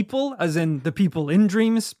 dream people, as in the people in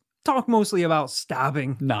dreams, talk mostly about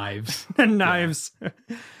stabbing. Knives. And knives.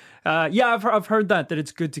 Yeah, I've heard that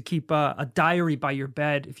it's good to keep a diary by your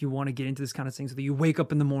bed if you want to get into this kind of thing, so that you wake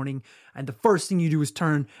up in the morning and the first thing you do is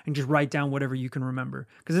turn and just write down whatever you can remember.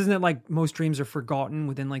 Because isn't it like most dreams are forgotten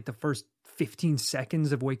within like the first 15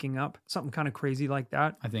 seconds of waking up? Something kind of crazy like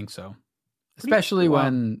that. I think so. Especially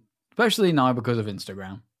now because of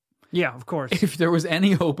Instagram. Yeah, of course. If there was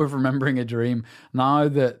any hope of remembering a dream, now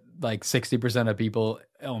that like 60% of people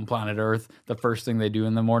on planet Earth, the first thing they do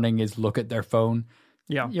in the morning is look at their phone.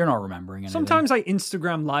 Yeah. You're not remembering anything. Sometimes I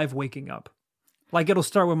Instagram live waking up. Like it'll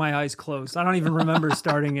start with my eyes closed. I don't even remember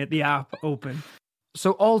starting it, the app open.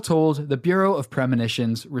 So all told, the Bureau of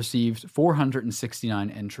Premonitions received 469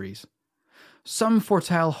 entries. Some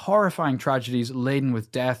foretell horrifying tragedies laden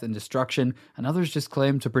with death and destruction, and others just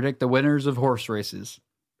claim to predict the winners of horse races.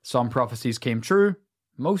 Some prophecies came true,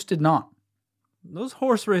 most did not. Those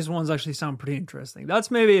horse race ones actually sound pretty interesting.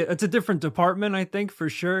 It's a different department, I think, for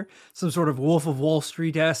sure. Some sort of Wolf of Wall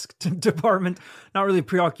Street-esque department. Not really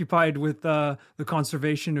preoccupied with the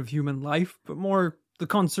conservation of human life, but more the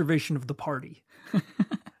conservation of the party.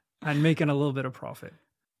 And making a little bit of profit.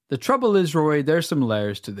 The trouble is, Roy, there's some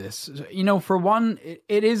layers to this. For one,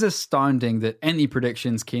 it is astounding that any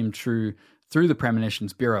predictions came true through the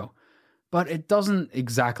Premonitions Bureau. But it doesn't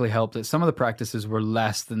exactly help that some of the practices were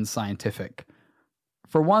less than scientific.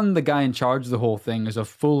 For one, the guy in charge of the whole thing is a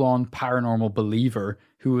full-on paranormal believer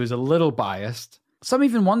who is a little biased. Some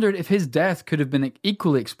even wondered if his death could have been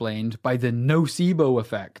equally explained by the nocebo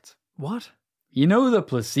effect. What? You know the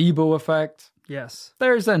placebo effect? Yes.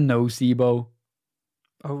 There's a nocebo.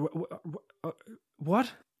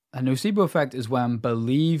 What? A nocebo effect is when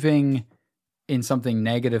believing in something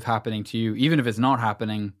negative happening to you, even if it's not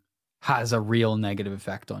happening, has a real negative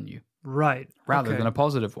effect on you. Right. Rather than a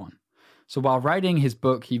positive one. So while writing his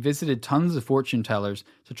book, he visited tons of fortune tellers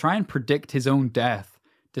to try and predict his own death,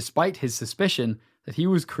 despite his suspicion that he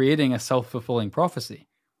was creating a self-fulfilling prophecy.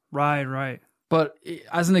 Right. But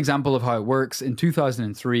as an example of how it works, in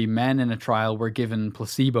 2003, men in a trial were given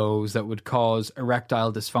placebos that would cause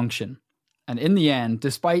erectile dysfunction. And in the end,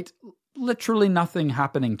 despite literally nothing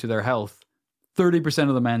happening to their health, 30%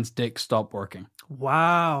 of the men's dicks stopped working.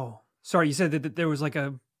 Wow. Sorry, you said that there was like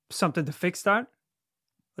something to fix that?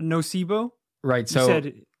 A nocebo? Right, so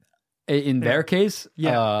in their case,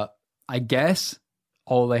 I guess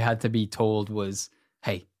all they had to be told was,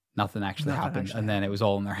 hey, nothing actually happened. And then it was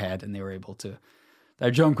all in their head and they were able to,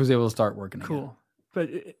 their junk was able to start working again. Cool. But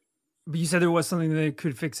you said there was something that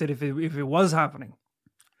could fix it if it was happening.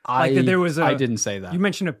 I didn't say that. You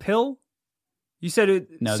mentioned a pill? You said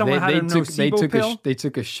someone had a nocebo pill? They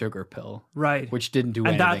took a sugar pill. Right. Which didn't do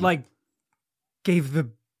anything. And that gave the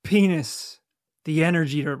penis the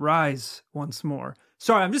energy to rise once more.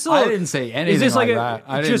 Sorry, I'm just a little... I didn't say anything like that.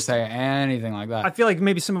 I didn't say anything like that. I feel like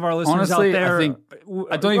maybe some of our listeners Honestly, out there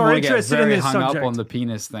I don't even want to get very hung subject. up on the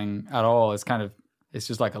penis thing at all. It's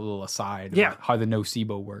just like a little aside about how the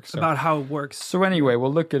nocebo works. So. About how it works. So anyway,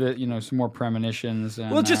 we'll look at it, some more premonitions.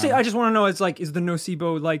 And, I just want to know, is the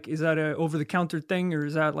nocebo, is that a over-the-counter thing, or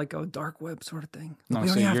is that like a dark web sort of thing? No,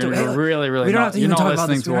 so you're really you're not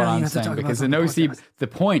listening to what I'm saying, because the nocebo, the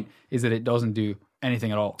point is that it doesn't do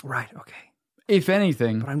anything at all. Right, okay. If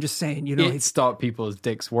anything, but I'm just saying, it stopped people's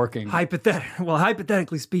dicks working.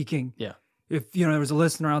 Hypothetically speaking, yeah. If there was a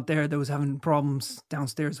listener out there that was having problems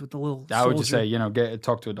downstairs with the little soldier, I would just say,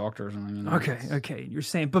 talk to a doctor or something. Okay. You're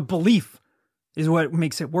saying, but belief is what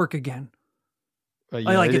makes it work again. But,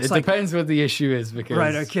 it depends what the issue is, because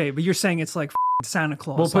right. Okay, but you're saying it's like Santa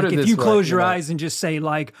Claus. We'll put it if you close your way, eyes and just say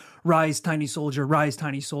 "Rise, tiny soldier, rise,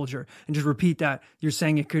 tiny soldier," and just repeat that, you're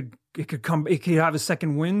saying it could have a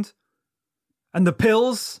second wind. And the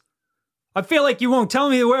pills? I feel like you won't tell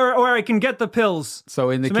me where I can get the pills. So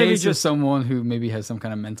in the case of someone who maybe has some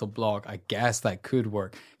kind of mental block, I guess that could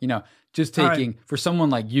work. Just taking, for someone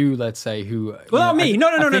like you, let's say, who... Well, not me.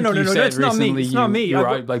 No, that's not me. It's not me. You were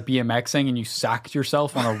out BMXing and you sacked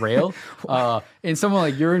yourself on a rail. In someone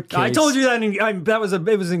like your case... I told you that,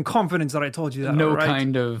 it was in confidence that I told you that. No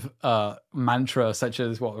kind of mantra such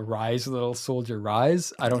as, rise, little soldier,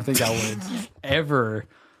 rise. I don't think that would ever...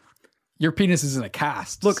 Your penis is in a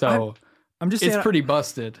cast, Look, so I'm just saying, it's pretty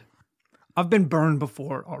busted. I've been burned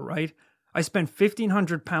before, all right? I spent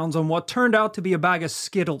 1,500 pounds on what turned out to be a bag of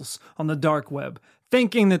Skittles on the dark web,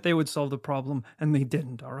 thinking that they would solve the problem, and they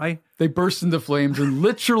didn't, all right? They burst into flames and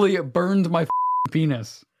literally burned my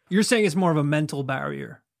penis. You're saying it's more of a mental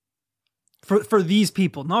barrier. For these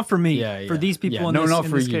people, not for me. Yeah. For these people in not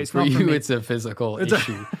this for you. case. For you, it's a physical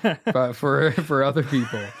issue. But for other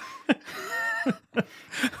people...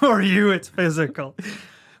 For you, it's physical.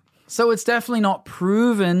 So it's definitely not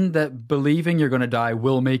proven that believing you're going to die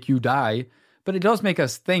will make you die, but it does make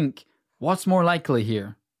us think, what's more likely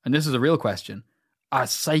here? And this is a real question. A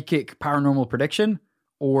psychic paranormal prediction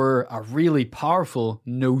or a really powerful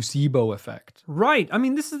nocebo effect? Right. I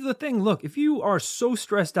mean, this is the thing. Look, if you are so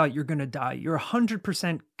stressed out you're going to die, you're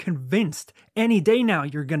 100% convinced any day now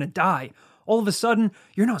you're going to die. All of a sudden,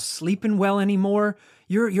 you're not sleeping well anymore.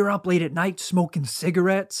 You're up late at night smoking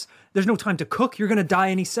cigarettes. There's no time to cook. You're going to die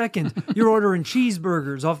any second. You're ordering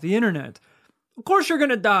cheeseburgers off the internet. Of course you're going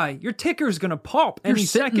to die. Your ticker's going to pop any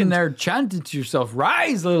second. You're sitting there chanting to yourself,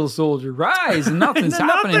 rise, little soldier, rise, and nothing's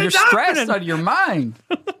happening. You're stressed out of your mind.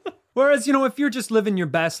 Whereas, if you're just living your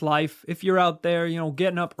best life, if you're out there,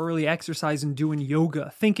 getting up early, exercising, doing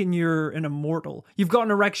yoga, thinking you're an immortal, you've got an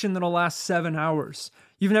erection that'll last 7 hours,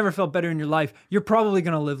 you've never felt better in your life, you're probably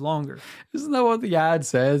going to live longer. Isn't that what the ad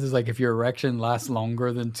says? Is like, if your erection lasts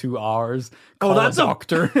longer than 2 hours, call that's a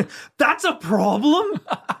doctor. That's a problem?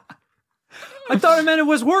 I thought it meant it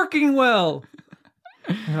was working well.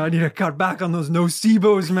 I need to cut back on those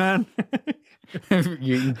nocebos, man.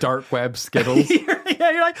 You eating dark web Skittles.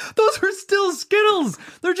 Yeah, you're like, those are still Skittles.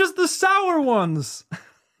 They're just the sour ones.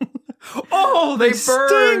 Oh, they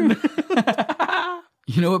burn.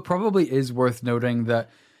 It probably is worth noting that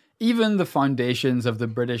even the foundations of the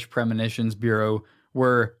British Premonitions Bureau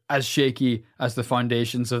were as shaky as the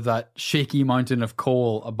foundations of that shaky mountain of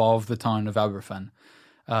coal above the town of Aberfan.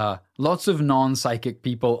 Lots of non-psychic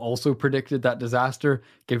people also predicted that disaster,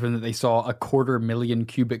 given that they saw 250,000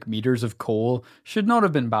 cubic meters of coal should not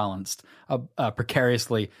have been balanced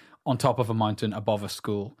precariously on top of a mountain above a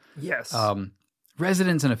school. Yes.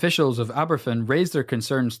 Residents and officials of Aberfan raised their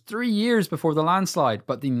concerns 3 years before the landslide,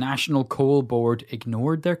 but the National Coal Board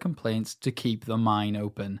ignored their complaints to keep the mine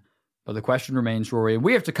open. But the question remains, Rory, and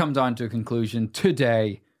we have to come down to a conclusion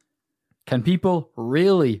today. Can people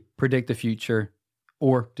really predict the future?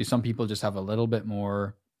 Or do some people just have a little bit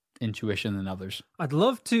more intuition than others? I'd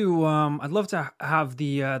love to have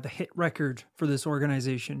the hit record for this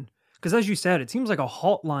organization, because as you said, it seems like a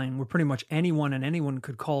hotline where pretty much anyone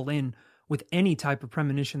could call in with any type of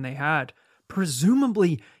premonition they had.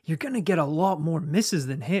 Presumably, you're going to get a lot more misses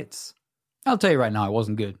than hits. I'll tell you right now, it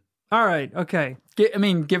wasn't good. All right, okay. I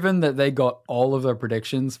mean, given that they got all of their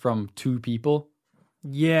predictions from 2 people.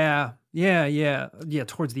 Yeah,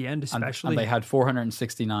 towards the end especially. And they had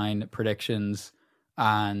 469 predictions,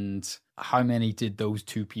 and how many did those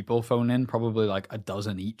 2 people phone in? Probably like a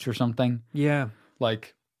dozen each or something. Yeah.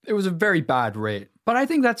 Like, it was a very bad rate. But I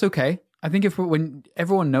think that's okay. I think when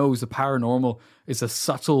everyone knows the paranormal is a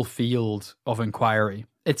subtle field of inquiry.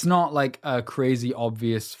 It's not like a crazy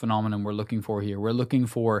obvious phenomenon we're looking for here. We're looking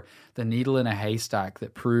for the needle in a haystack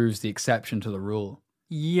that proves the exception to the rule.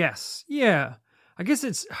 Yes. Yeah. I guess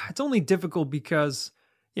it's only difficult because,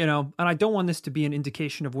 and I don't want this to be an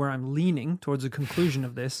indication of where I'm leaning towards a conclusion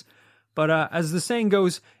of this, but as the saying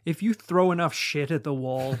goes, if you throw enough shit at the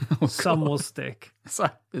wall, some will stick.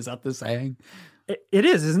 Is that the saying? It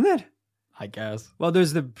is, isn't it? I guess. Well,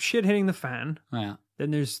 there's the shit hitting the fan. Yeah.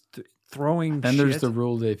 Then there's throwing Then shit. there's the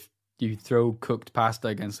rule that if you throw cooked pasta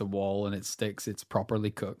against a wall and it sticks, it's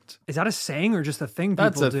properly cooked. Is that a saying or just a thing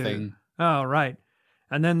people do? That's a thing. Oh, right.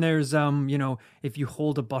 And then there's, if you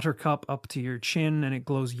hold a buttercup up to your chin and it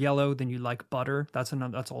glows yellow, then you like butter. That's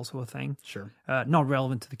also a thing. Sure. Not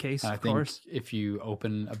relevant to the case, of course. I think if you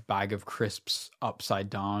open a bag of crisps upside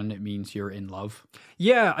down, it means you're in love.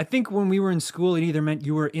 Yeah, I think when we were in school, it either meant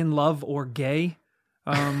you were in love or gay.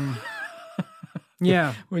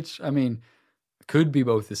 Yeah. Which, I mean, could be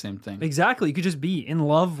both the same thing. Exactly. You could just be in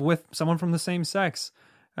love with someone from the same sex.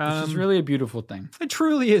 Which is really a beautiful thing. It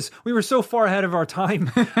truly is. We were so far ahead of our time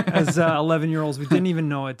as 11-year-olds. We didn't even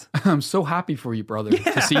know it. I'm so happy for you, brother,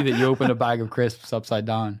 to see that you open a bag of crisps upside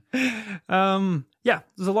down. Yeah,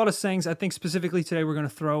 there's a lot of sayings. I think specifically today we're going to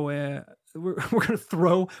throw we're going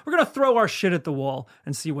to throw our shit at the wall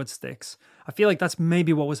and see what sticks. I feel like that's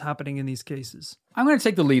maybe what was happening in these cases. I'm going to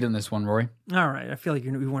take the lead on this one, Rory. All right. I feel like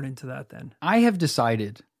we weren't into that then. I have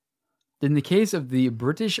decided that in the case of the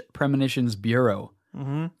British Premonitions Bureau,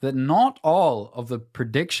 that not all of the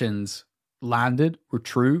predictions landed, were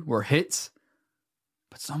true, were hits,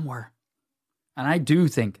 but some were. And I do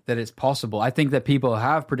think that it's possible. I think that people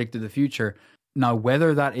have predicted the future. Now,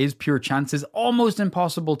 whether that is pure chance is almost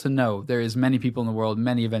impossible to know. There is many people in the world,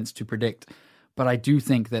 many events to predict. But I do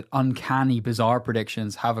think that uncanny, bizarre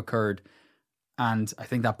predictions have occurred. And I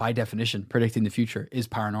think that by definition, predicting the future is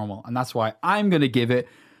paranormal. And that's why I'm going to give it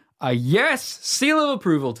a yes seal of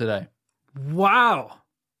approval today. Wow.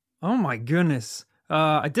 Oh my goodness.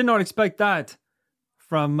 I did not expect that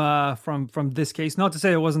from this case. Not to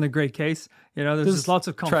say it wasn't a great case. There's just lots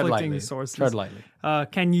of conflicting sources. Tread lightly.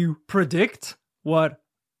 Can you predict what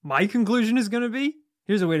my conclusion is going to be?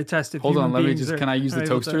 Here's a way to test it. Hold on, can I use the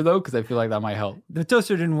toaster though? Because I feel like that might help. The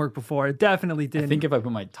toaster didn't work before. It definitely didn't. I think if I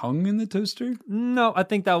put my tongue in the toaster? No, I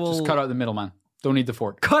think that will... Just cut out the middleman. Don't need the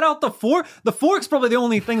fork. Cut out the fork? The fork's probably the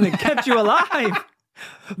only thing that kept you alive.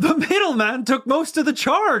 The middleman took most of the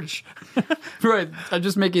charge. Right. I'm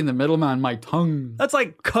just making the middleman my tongue. That's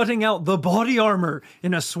like cutting out the body armor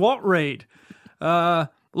in a SWAT raid.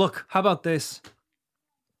 Look, how about this?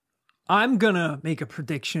 I'm gonna make a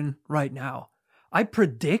prediction right now. I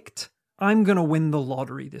predict I'm gonna win the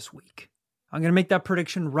lottery this week. I'm going to make that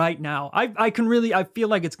prediction right now. I feel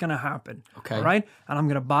like it's going to happen. Okay. All right. And I'm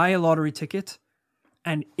going to buy a lottery ticket.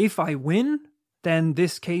 And if I win, then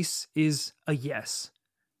this case is a yes.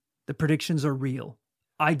 The predictions are real.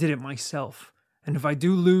 I did it myself. And if I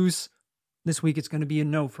do lose this week, it's going to be a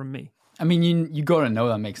no from me. I mean, you got to know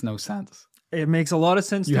that makes no sense. It makes a lot of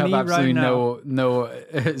sense to me right now. You have absolutely no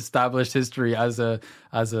established history as a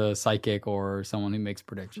psychic or someone who makes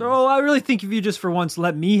predictions. No, I really think if you just for once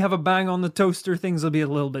let me have a bang on the toaster, things will be a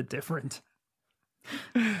little bit different.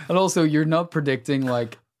 And also, you're not predicting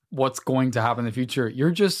like what's going to happen in the future.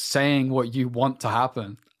 You're just saying what you want to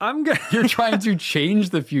happen. You're trying to change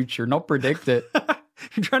the future, not predict it.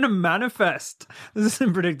 You're trying to manifest. This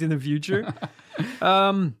isn't predicting the future.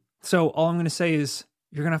 So all I'm going to say is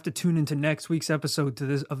you're going to have to tune into next week's episode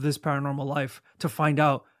of This Paranormal Life to find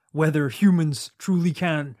out whether humans truly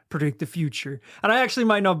can predict the future. And I actually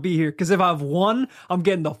might not be here because if I've won, I'm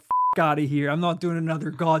getting the out of here. I'm not doing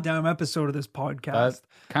another goddamn episode of this podcast.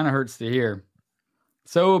 That kind of hurts to hear.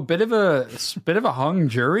 So a bit of a hung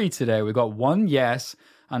jury today. We got one yes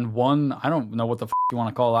and one, I don't know what the you want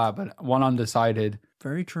to call that, but one undecided.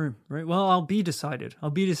 Very true. Right. Well, I'll be decided. I'll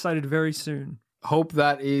be decided very soon. Hope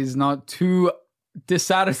that is not too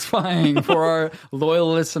dissatisfying for our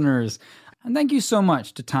loyal listeners. And thank you so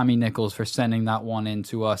much to Tammy Nichols for sending that one in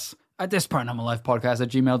to us at this Paranormal Life Podcast at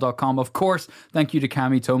gmail.com. Of course, thank you to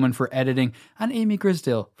Cami Toman for editing and Amy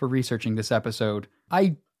Grisdale for researching this episode.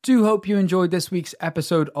 I do hope you enjoyed this week's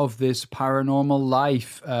episode of This Paranormal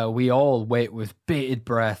Life. We all wait with bated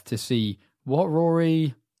breath to see what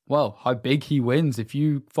Rory... Well, how big he wins. If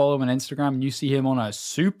you follow him on Instagram and you see him on a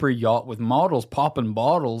super yacht with models popping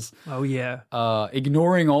bottles. Oh, yeah.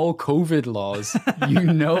 Ignoring all COVID laws, you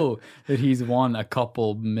know that he's won a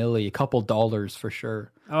couple dollars for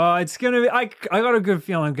sure. It's going to be, I got a good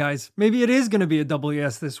feeling, guys. Maybe it is going to be a double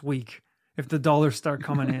yes this week if the dollars start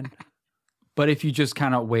coming in. But if you just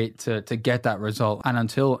cannot wait to get that result, and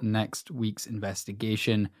until next week's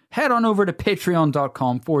investigation, head on over to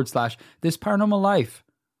patreon.com/This Paranormal Life.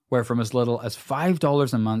 Where from as little as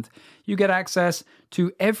 $5 a month, you get access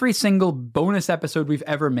to every single bonus episode we've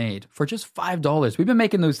ever made for just $5. We've been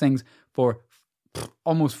making those things for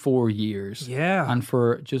almost 4 years. Yeah. And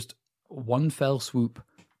for just one fell swipe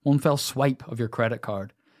of your credit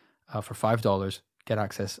card for $5, get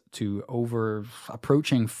access to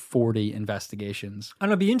approaching 40 investigations.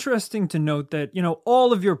 And it'll be interesting to note that,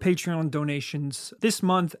 all of your Patreon donations this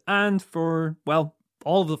month and for,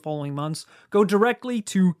 all of the following months go directly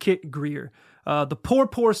to Kit Greer, the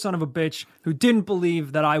poor son of a bitch who didn't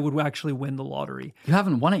believe that I would actually win the lottery. You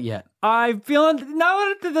haven't won it yet. I feel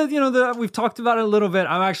now that we've talked about it a little bit.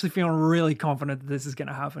 I'm actually feeling really confident that this is going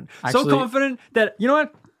to happen. So confident that I'm going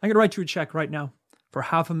to write you a check right now for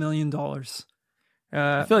 $500,000.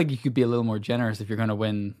 I feel like you could be a little more generous if you're going to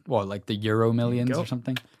win like the Euro Millions or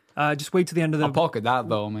something. Just wait till the end of the. I'll pocket that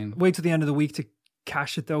though. I mean, wait till the end of the week to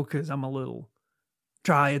cash it though, because I'm a little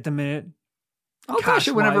dry at the minute. I'll cash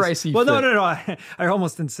it whenever I see fit. No. I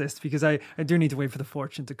almost insist because I do need to wait for the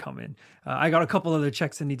fortune to come in. I got a couple other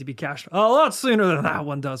checks that need to be cashed a lot sooner than that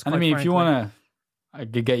one does. And if you want to, I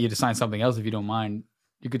could get you to sign something else if you don't mind.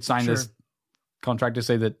 You could sign this contract to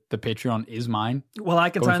say that the Patreon is mine. Well, I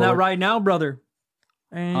can sign that right now, brother.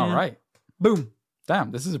 And all right. Boom. Damn,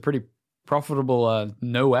 this is a pretty profitable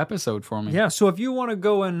no episode for me. Yeah, so if you want to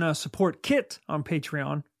go and support Kit on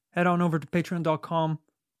Patreon, head on over to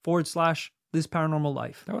patreon.com/This Paranormal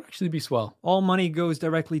Life. That would actually be swell. All money goes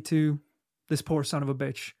directly to this poor son of a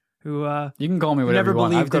bitch who you can call me whatever you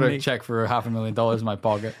want. I've got a check for $500,000 in my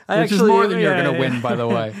pocket, which is more than you're going to win, by the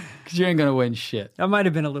way, because you ain't going to win shit. That might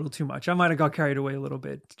have been a little too much. I might have got carried away a little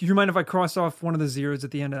bit. Do you mind if I cross off one of the zeros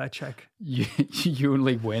at the end of that check? You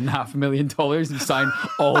only win $500,000 and sign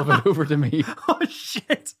all of it over to me. Oh,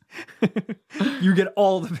 shit. You get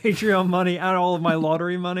all the Patreon money and all of my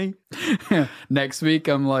lottery money. Next week,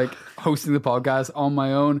 I'm hosting the podcast on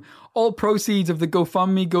my own. All proceeds of the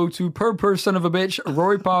GoFundMe go to per son of a bitch,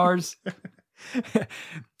 Rory Powers.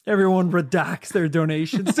 Everyone redacts their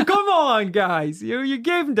donations. So come on, guys. You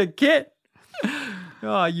gave them to Kit.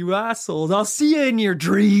 Oh, you assholes. I'll see you in your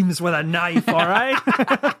dreams with a knife, all right?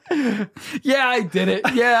 Yeah, I did it.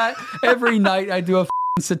 Yeah, every night I do a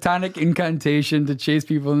satanic incantation to chase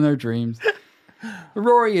people in their dreams.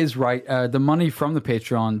 Rory is right. The money from the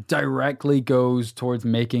Patreon directly goes towards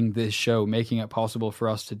making this show, making it possible for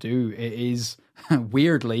us to do. It is,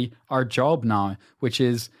 weirdly, our job now, which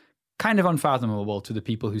is kind of unfathomable to the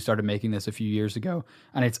people who started making this a few years ago.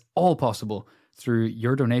 And it's all possible through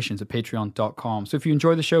your donations at patreon.com. So if you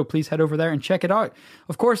enjoy the show, please head over there and check it out.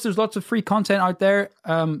 Of course, there's lots of free content out there,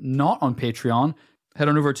 not on Patreon. Head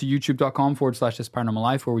on over to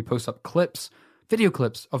youtube.com/thisparanormallife, where we post up clips, video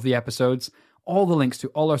clips of the episodes. All the links to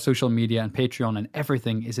all our social media and Patreon and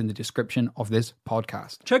everything is in the description of this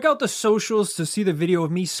podcast. Check out the socials to see the video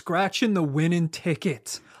of me scratching the winning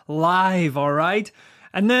ticket live, all right?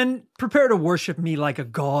 And then prepare to worship me like a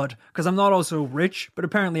god, because I'm not also rich, but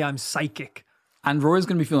apparently I'm psychic. And Rory's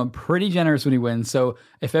going to be feeling pretty generous when he wins. So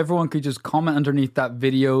if everyone could just comment underneath that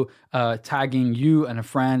video, tagging you and a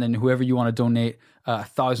friend and whoever you want to donate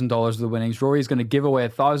 $1,000 of the winnings, Rory's going to give away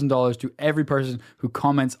 $1,000 to every person who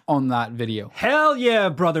comments on that video. Hell yeah,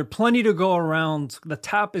 brother. Plenty to go around. The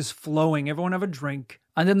tap is flowing. Everyone have a drink.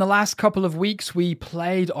 And in the last couple of weeks, we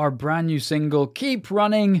played our brand new single, Keep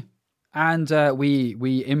Running. And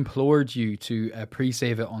we implored you to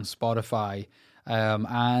pre-save it on Spotify.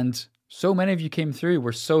 And so many of you came through.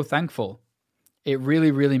 We're so thankful. It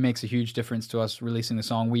really, really makes a huge difference to us releasing the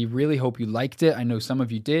song. We really hope you liked it. I know some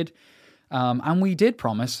of you did. And we did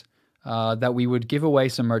promise that we would give away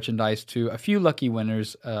some merchandise to a few lucky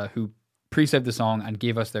winners who pre-saved the song and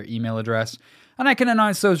gave us their email address. And I can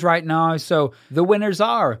announce those right now. So the winners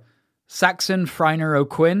are Saxon Freiner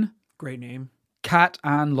O'Quinn. Great name. Kat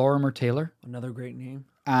Ann Lorimer Taylor. Another great name.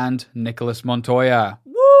 And Nicholas Montoya.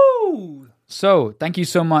 Woo! So, thank you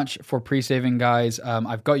so much for pre-saving, guys.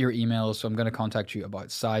 I've got your emails, so I'm going to contact you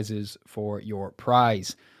about sizes for your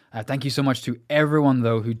prize. Thank you so much to everyone,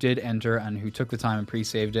 though, who did enter and who took the time and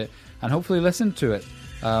pre-saved it and hopefully listened to it.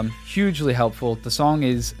 Hugely helpful. The song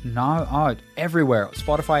is now out everywhere.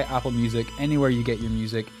 Spotify, Apple Music, anywhere you get your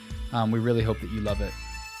music. We really hope that you love it.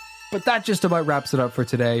 But that just about wraps it up for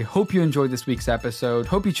today. Hope you enjoyed this week's episode.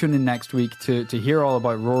 Hope you tune in next week to hear all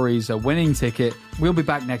about Rory's winning ticket. We'll be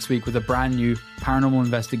back next week with a brand new paranormal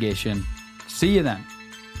investigation. See you then.